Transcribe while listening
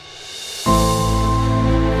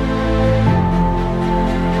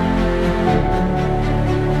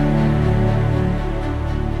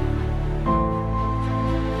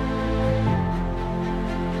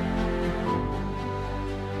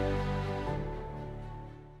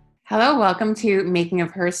Hello, welcome to Making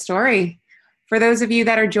of Her Story. For those of you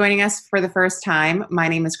that are joining us for the first time, my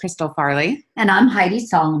name is Crystal Farley. And I'm Heidi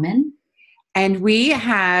Solomon. And we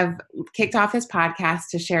have kicked off this podcast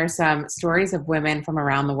to share some stories of women from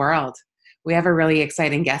around the world. We have a really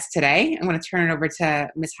exciting guest today. I'm going to turn it over to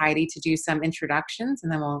Miss Heidi to do some introductions, and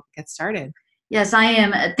then we'll get started. Yes, I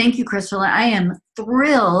am. Thank you, Crystal. I am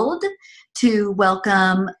thrilled to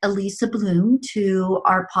welcome Elisa Bloom to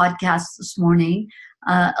our podcast this morning.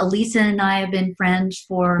 Elisa and I have been friends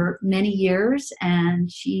for many years, and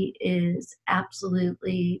she is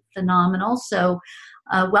absolutely phenomenal. So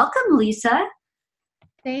welcome, Elisa.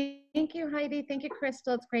 Thank you, Heidi. Thank you,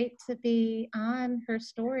 Crystal. It's great to be on Her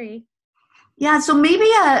Story. Yeah, so maybe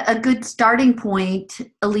a good starting point,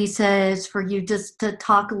 Elisa, is for you just to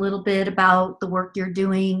talk a little bit about the work you're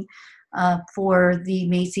doing for the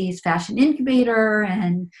Macy's Fashion Incubator,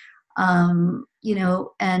 and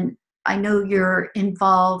and I know you're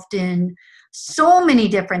involved in so many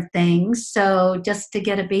different things. So just to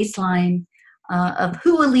get a baseline of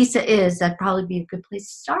who Elisa is, that'd probably be a good place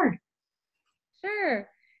to start. Sure.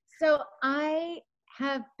 So I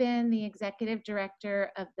have been the executive director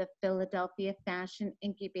of the Philadelphia Fashion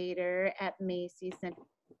Incubator at Macy's Center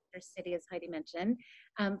City, as Heidi mentioned,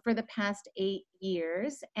 for the past 8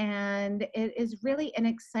 years. And it is really an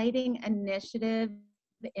exciting initiative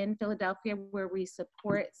in Philadelphia where we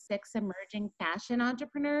support 6 emerging fashion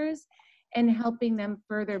entrepreneurs and helping them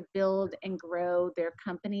further build and grow their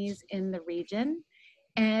companies in the region.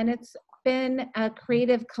 And it's been a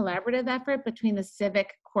creative collaborative effort between the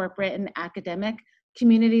civic, corporate, and academic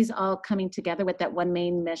communities all coming together with that one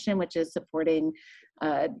main mission, which is supporting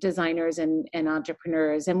designers and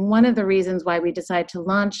entrepreneurs. And one of the reasons why we decided to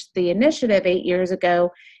launch the initiative 8 years ago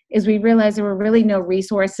is we realized there were really no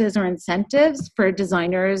resources or incentives for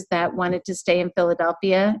designers that wanted to stay in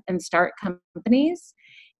Philadelphia and start companies.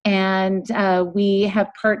 And we have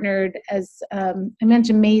partnered, as I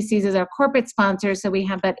mentioned, Macy's is our corporate sponsor. So we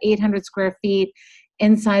have about 800 square feet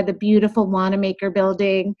inside the beautiful Wanamaker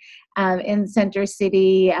building in Center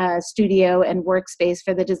City, studio and workspace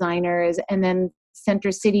for the designers. And then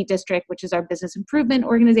Center City District, which is our business improvement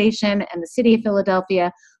organization, and the City of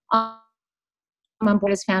Philadelphia on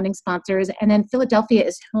board as founding sponsors. And then Philadelphia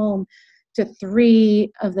is home to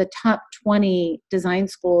 3 of the top 20 design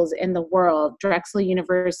schools in the world: Drexel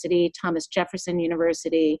University, Thomas Jefferson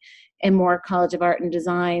University, and Moore College of Art and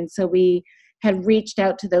Design. So we had reached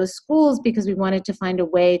out to those schools because we wanted to find a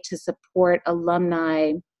way to support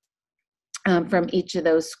alumni from each of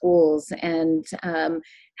those schools, and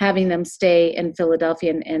having them stay in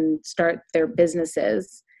Philadelphia and start their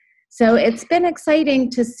businesses. So it's been exciting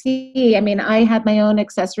to see. I mean, I had my own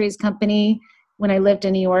accessories company when I lived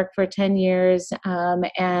in New York for 10 years,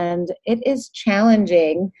 and it is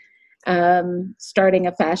challenging starting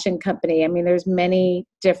a fashion company. I mean, there's many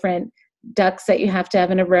different ducks that you have to have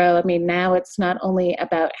in a row. I mean, now it's not only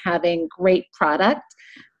about having great product,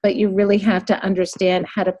 but you really have to understand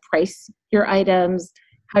how to price your items,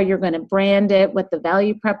 how you're going to brand it, what the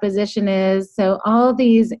value proposition is. So all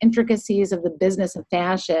these intricacies of the business of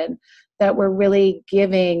fashion that we're really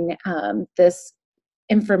giving this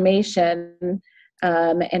information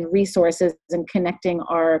and resources, and connecting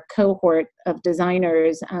our cohort of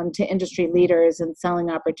designers to industry leaders and selling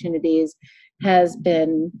opportunities has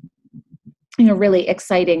been really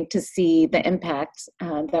exciting to see the impact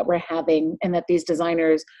that we're having and that these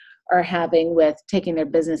designers are having with taking their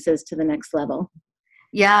businesses to the next level.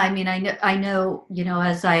 Yeah, I mean, I know,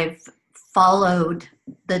 as I've followed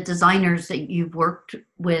the designers that you've worked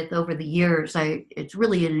with over the years, it's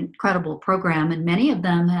really an incredible program, and many of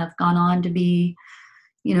them have gone on to be,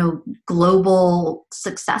 global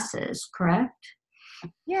successes, correct?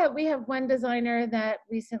 Yeah, we have one designer that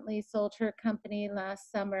recently sold her company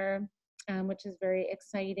last summer, which is very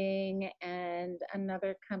exciting, and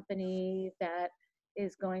another company that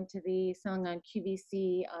is going to be selling on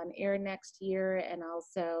QVC on air next year, and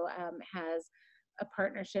also has a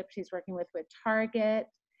partnership she's working with Target.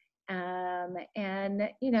 And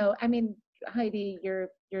I mean, Heidi, your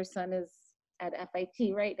son is at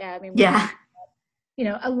FIT right now. I mean, yeah.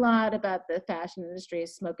 A lot about the fashion industry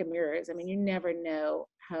is smoke and mirrors. I mean, you never know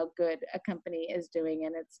how good a company is doing,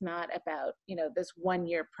 and it's not about, this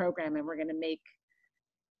 1-year program and we're going to make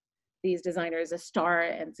these designers a star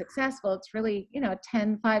and successful. It's really, a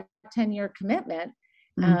 10-year commitment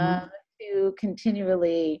to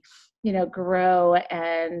continually, grow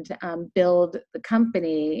and build the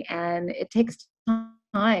company. And it takes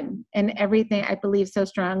time, and everything. I believe so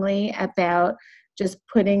strongly about just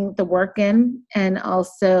putting the work in, and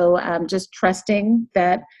also just trusting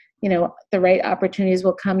that, the right opportunities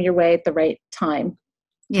will come your way at the right time.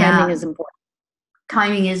 Yeah. Timing is important.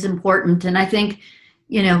 Timing is important. And I think,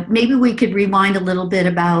 maybe we could rewind a little bit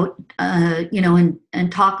about,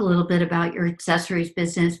 and talk a little bit about your accessories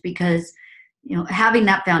business, because, having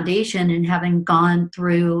that foundation and having gone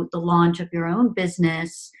through the launch of your own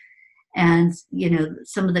business and,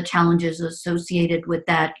 some of the challenges associated with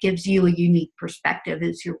that gives you a unique perspective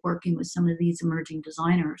as you're working with some of these emerging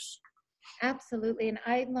designers. Absolutely. And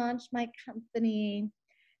I launched my company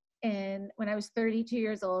when I was 32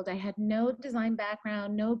 years old. I had no design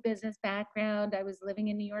background, no business background. I was living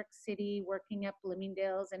in New York City, working at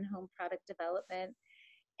Bloomingdale's in home product development.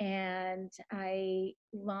 And I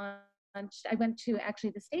went to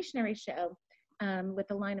actually the stationery show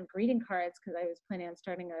with a line of greeting cards, because I was planning on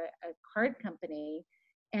starting a card company.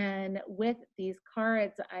 And with these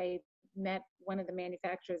cards, I met one of the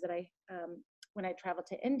manufacturers that when I traveled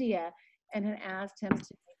to India, and had asked him to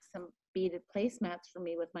make some beaded placemats for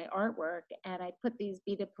me with my artwork. And I put these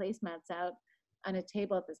beaded placemats out on a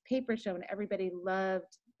table at this paper show, and everybody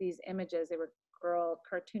loved these images. They were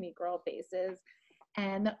cartoony girl faces.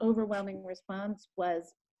 And the overwhelming response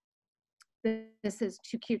was, this is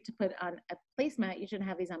too cute to put on a placemat. You shouldn't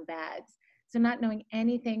have these on bags. So not knowing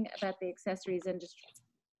anything about the accessories industry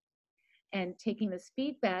and taking this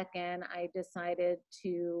feedback in, I decided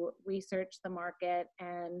to research the market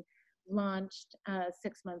and launched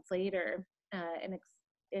 6 months later an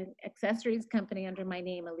accessories company under my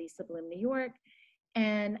name, Elisa Bloom New York.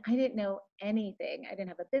 And I didn't know anything. I didn't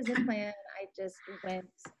have a business plan. I just went,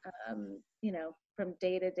 from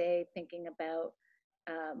day to day thinking about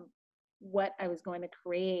what I was going to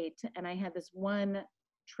create. And I had this one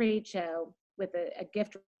trade show with a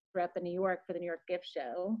gift rep in New York for the New York Gift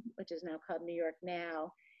Show, which is now called New York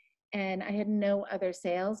Now. And I had no other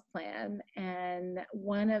sales plan. And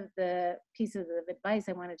one of the pieces of advice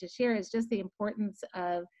I wanted to share is just the importance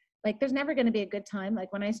of, there's never going to be a good time.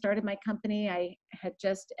 Like when I started my company, I had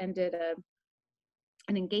just ended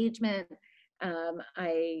an engagement.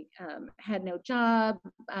 I had no job.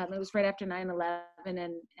 It was right after 9/11,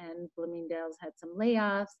 and Bloomingdale's had some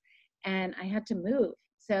layoffs, and I had to move.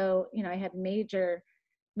 So, I had major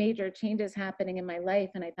changes happening in my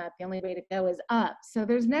life, and I thought the only way to go is up. So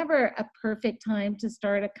there's never a perfect time to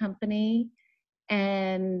start a company.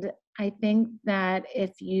 And I think that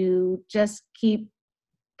if you just keep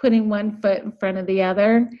putting one foot in front of the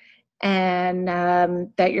other, and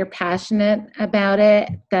that you're passionate about it,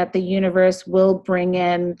 that the universe will bring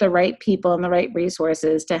in the right people and the right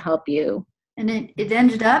resources to help you. And it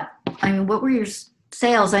ended up, what were your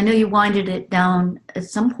sales? I know you winded it down at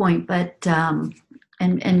some point, but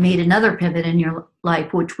and made another pivot in your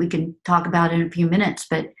life, which we can talk about in a few minutes.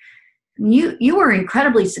 But you were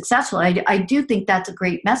incredibly successful. I do think that's a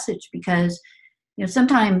great message, because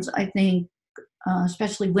sometimes I think,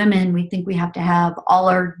 especially women, we think we have to have all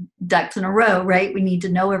our ducks in a row, right? We need to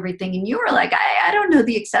know everything. And you were like, I don't know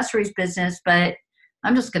the accessories business, but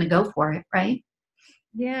I'm just going to go for it, right?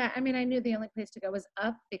 Yeah, I knew the only place to go was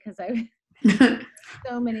up, because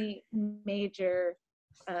so many major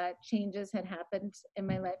changes had happened in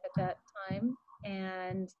my life at that time.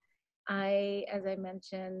 And I, as I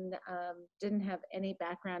mentioned, didn't have any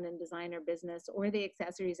background in design or business or the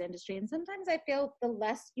accessories industry. And sometimes I feel the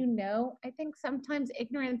less you know, I think sometimes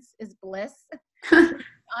ignorance is bliss,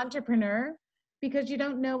 entrepreneur, because you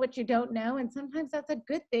don't know what you don't know. And sometimes that's a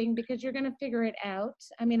good thing, because you're going to figure it out.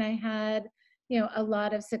 I had, a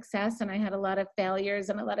lot of success, and I had a lot of failures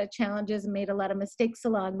and a lot of challenges, and made a lot of mistakes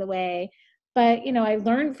along the way. But, I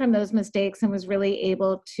learned from those mistakes and was really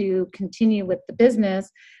able to continue with the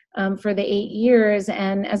business for the 8 years.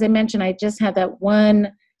 And as I mentioned, I just had that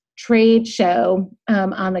one trade show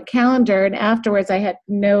on the calendar. And afterwards, I had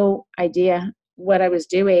no idea what I was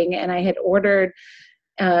doing. And I had ordered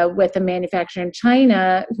with a manufacturer in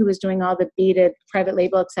China who was doing all the beaded private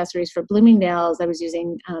label accessories for Bloomingdale's. I was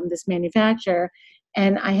using this manufacturer,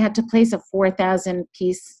 and I had to place a 4,000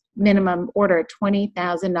 piece minimum order,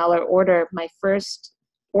 $20,000 order, my first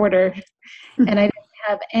order. And I didn't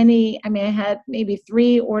have any, I had maybe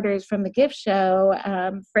 3 orders from the gift show.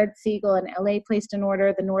 Fred Siegel in LA placed an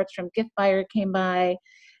order. The Nordstrom gift buyer came by,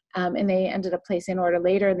 and they ended up placing an order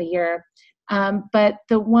later in the year. But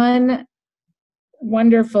the one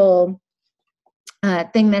wonderful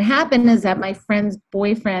thing that happened is that my friend's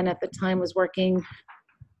boyfriend at the time was working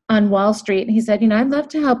on Wall Street, and he said, I'd love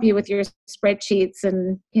to help you with your spreadsheets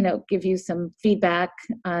and, give you some feedback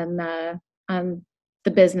on the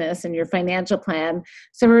business and your financial plan.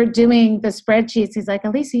 So we're doing the spreadsheets. He's like,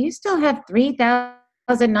 Elisa, you still have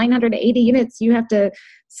 3,980 units you have to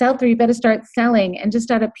sell through. You better start selling. And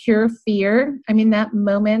just out of pure fear, that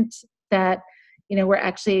moment that, we're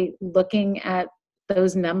actually looking at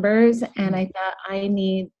those numbers. And I thought, I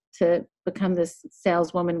need to become this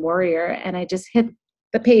saleswoman warrior. And I just hit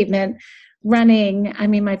the pavement running. I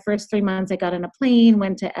mean, my first 3 months, I got on a plane,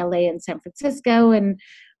 went to LA and San Francisco, and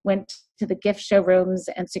went to the gift showrooms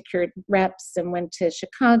and secured reps, and went to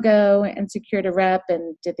Chicago and secured a rep,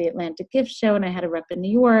 and did the Atlanta gift show, and I had a rep in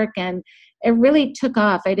New York, and it really took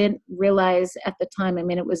off. I didn't realize at the time, I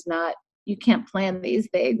mean, it was not, you can't plan these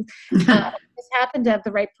things. Just happened to have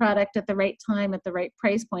the right product at the right time at the right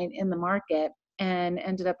price point in the market, and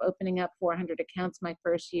ended up opening up 400 accounts my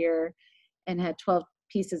first year, and had 12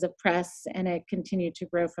 pieces of press, and it continued to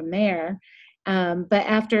grow from there. But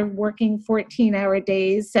after working 14-hour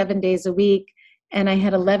days, 7 days a week, and I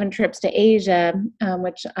had 11 trips to Asia,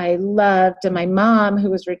 which I loved. And my mom,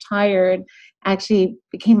 who was retired, actually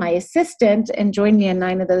became my assistant and joined me on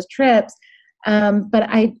 9 of those trips. But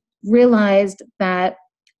I realized that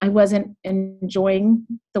I wasn't enjoying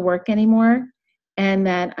the work anymore, and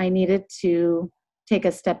that I needed to take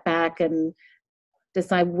a step back and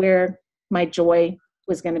decide where my joy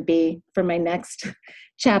was going to be for my next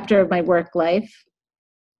chapter of my work life.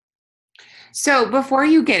 So before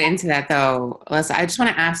you get into that, though, Alyssa, I just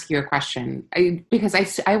want to ask you a question. Because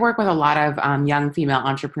I work with a lot of young female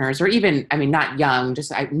entrepreneurs, or even, I mean, not young,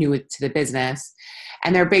 just I new to the business,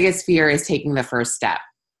 and their biggest fear is taking the first step.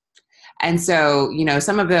 And so, you know,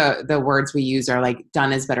 some of the words we use are like,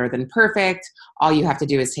 done is better than perfect. All you have to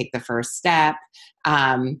do is take the first step.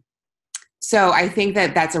 So I think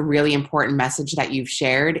that that's a really important message that you've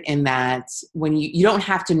shared, in that when you don't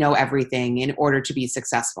have to know everything in order to be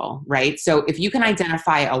successful, right? So if you can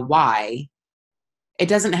identify a why, it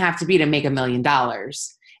doesn't have to be to make $1 million.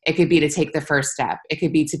 It could be to take the first step. It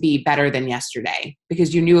could be to be better than yesterday,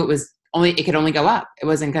 because you knew it could only go up. It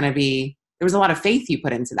wasn't going to be, there was a lot of faith you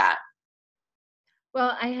put into that.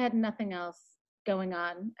 Well, I had nothing else going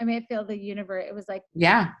on. I mean, I feel the universe, it was like,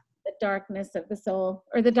 yeah, the darkness of the soul,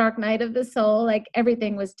 or the dark night of the soul. Like,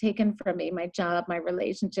 everything was taken from me, my job, my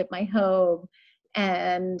relationship, my home.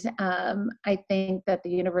 And I think that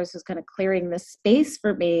the universe was kind of clearing the space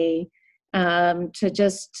for me to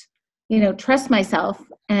just, you know, trust myself,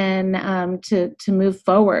 and to move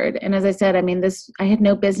forward. And as I said, I mean, I had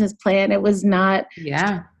no business plan. It was not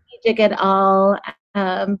strategic at all.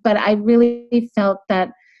 But I really felt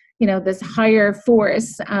that, you know, this higher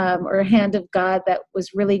force or hand of God that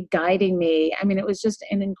was really guiding me. I mean, it was just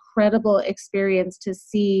an incredible experience to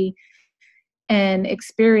see and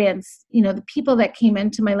experience, you know, the people that came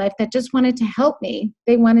into my life that just wanted to help me.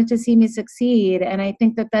 They wanted to see me succeed. And I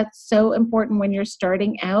think that that's so important when you're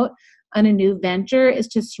starting out on a new venture, is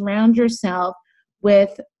to surround yourself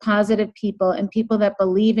with positive people, and people that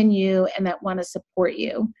believe in you and that want to support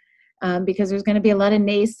you. Because there's going to be a lot of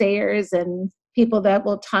naysayers and people that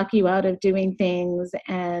will talk you out of doing things.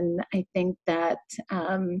 And I think that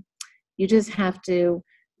you just have to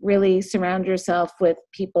really surround yourself with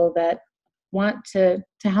people that want to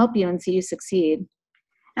help you and see you succeed.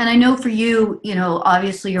 And I know for you, you know,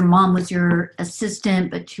 obviously your mom was your assistant,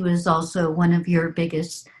 but she was also one of your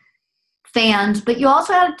biggest fans. But you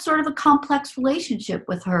also had sort of a complex relationship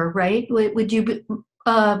with her, right? Would you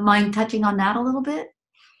mind touching on that a little bit?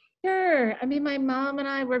 Sure. I mean, my mom and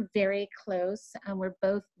I were very close. We're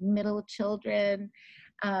both middle children,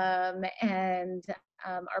 and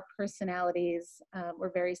our personalities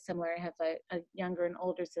were very similar. I have a younger and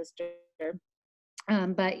older sister.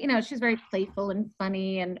 But, you know, she's very playful and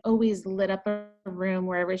funny, and always lit up a room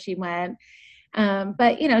wherever she went.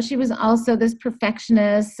 But, you know, she was also this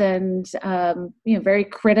perfectionist, and, you know, very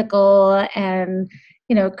critical, and,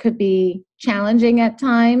 you know, could be challenging at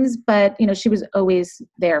times, but, you know, she was always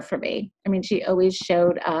there for me. I mean, she always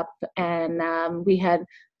showed up, and we had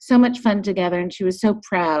so much fun together, and she was so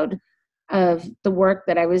proud of the work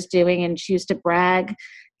that I was doing. And she used to brag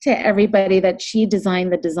to everybody that she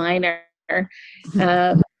designed the designer when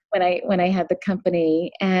I had the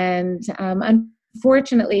company. And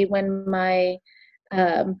unfortunately, when my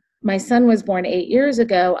son was born 8 years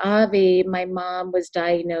ago, Avi, my mom was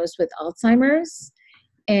diagnosed with Alzheimer's.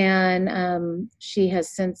 And she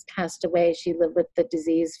has since passed away. She lived with the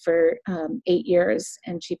disease for 8 years,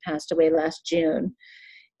 and she passed away last June.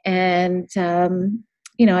 And,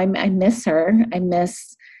 you know, I miss her. I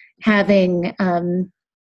miss having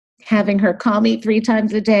her call me 3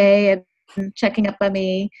 times a day and checking up on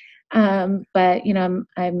me. But, you know,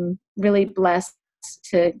 I'm really blessed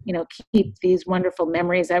to, you know, keep these wonderful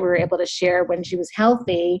memories that we were able to share when she was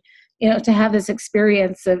healthy. You know, to have this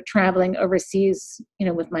experience of traveling overseas, you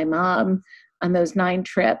know, with my mom on those 9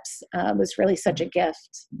 trips was really such a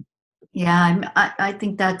gift. Yeah, I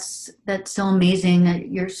think that's so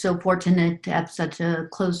amazing. You're so fortunate to have such a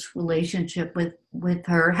close relationship with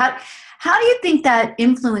her. How do you think that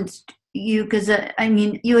influenced you? Because I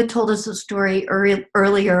mean, you had told us a story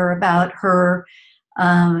earlier about her.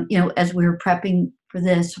 As we were prepping for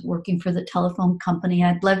this, working for the telephone company.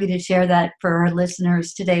 I'd love you to share that for our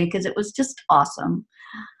listeners today because it was just awesome.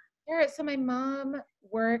 Sure. So my mom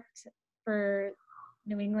worked for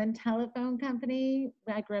New England Telephone Company.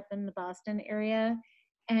 I grew up in the Boston area,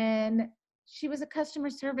 and she was a customer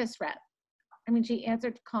service rep. I mean, she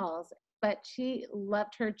answered calls, but she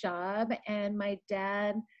loved her job. And my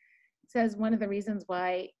dad says one of the reasons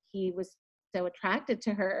why he was so attracted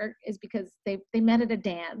to her is because they met at a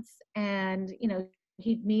dance, and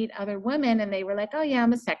he'd meet other women and they were like, oh yeah,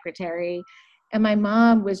 I'm a secretary. And my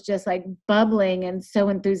mom was just like bubbling and so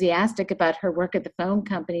enthusiastic about her work at the phone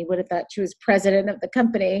company. Would have thought she was president of the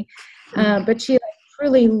company. But she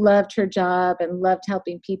truly loved her job and loved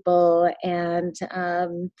helping people. And,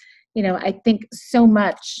 I think so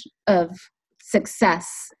much of success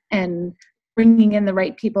and bringing in the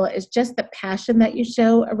right people is just the passion that you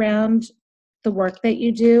show around the work that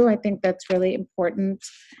you do. I think that's really important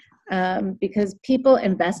because people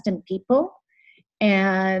invest in people.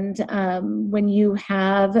 And when you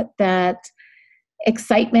have that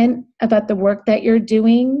excitement about the work that you're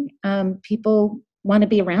doing, people want to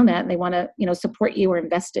be around that and they want to, support you or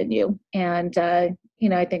invest in you. And, I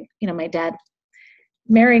think, my dad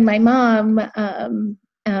marrying my mom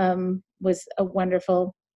was a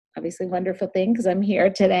obviously wonderful thing because I'm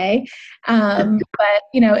here today. But,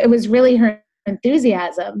 it was really her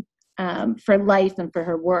enthusiasm for life and for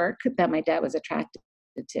her work that my dad was attracted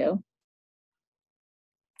to.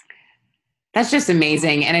 That's just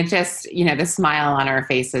amazing. And it just, the smile on our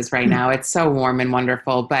faces right now, it's so warm and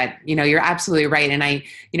wonderful. But, you're absolutely right. And I,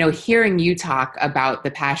 hearing you talk about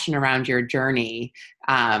the passion around your journey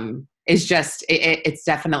is just, it's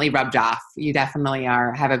definitely rubbed off. You definitely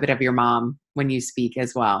have a bit of your mom when you speak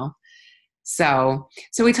as well. So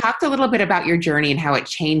we talked a little bit about your journey and how it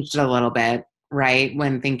changed a little bit, right?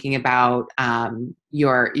 When thinking about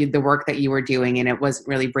the work that you were doing and it wasn't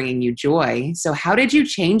really bringing you joy. So how did you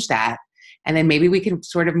change that? And then maybe we can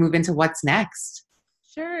sort of move into what's next.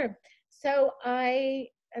 Sure. So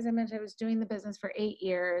as I mentioned, I was doing the business for 8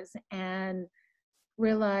 years and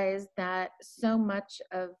realized that so much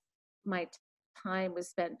of my time was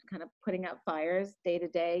spent kind of putting out fires day to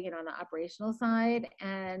day, on the operational side.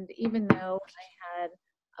 And even though I had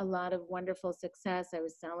a lot of wonderful success, I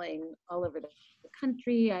was selling all over the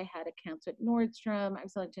country. I had accounts with Nordstrom. I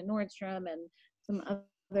was selling to Nordstrom and some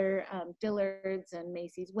other Dillard's and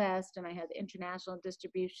Macy's West, and I had international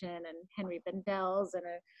distribution and Henry Bendel's and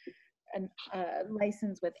a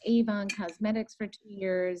license with Avon Cosmetics for 2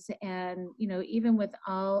 years. And, even with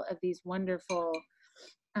all of these wonderful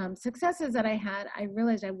successes that I had, I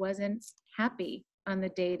realized I wasn't happy on the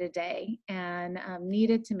day to day and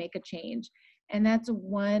needed to make a change. And that's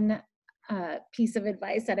one piece of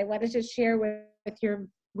advice that I wanted to share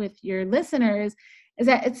with your listeners is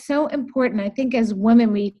that it's so important. I think as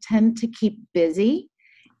women, we tend to keep busy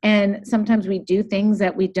and sometimes we do things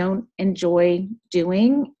that we don't enjoy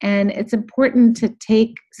doing. And it's important to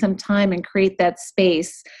take some time and create that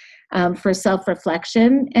space for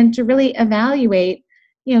self-reflection and to really evaluate,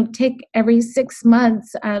 take every 6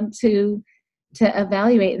 months to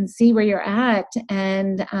evaluate and see where you're at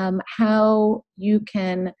and how you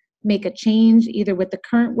can make a change either with the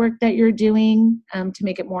current work that you're doing to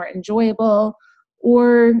make it more enjoyable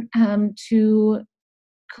or to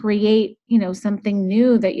create, something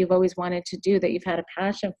new that you've always wanted to do, that you've had a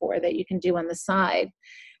passion for, that you can do on the side.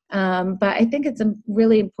 But I think it's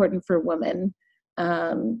really important for women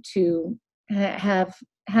to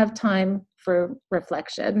have time for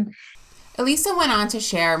reflection. Elisa went on to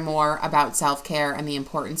share more about self-care and the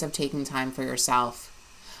importance of taking time for yourself.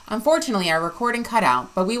 Unfortunately, our recording cut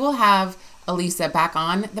out, but we will have Elisa back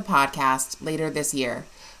on the podcast later this year.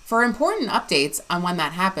 For important updates on when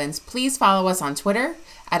that happens, please follow us on Twitter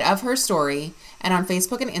 @ofherstory and on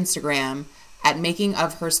Facebook and Instagram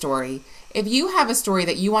 @makingofherstory. If you have a story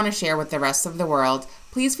that you want to share with the rest of the world,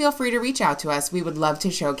 please feel free to reach out to us. We would love to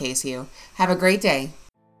showcase you. Have a great day.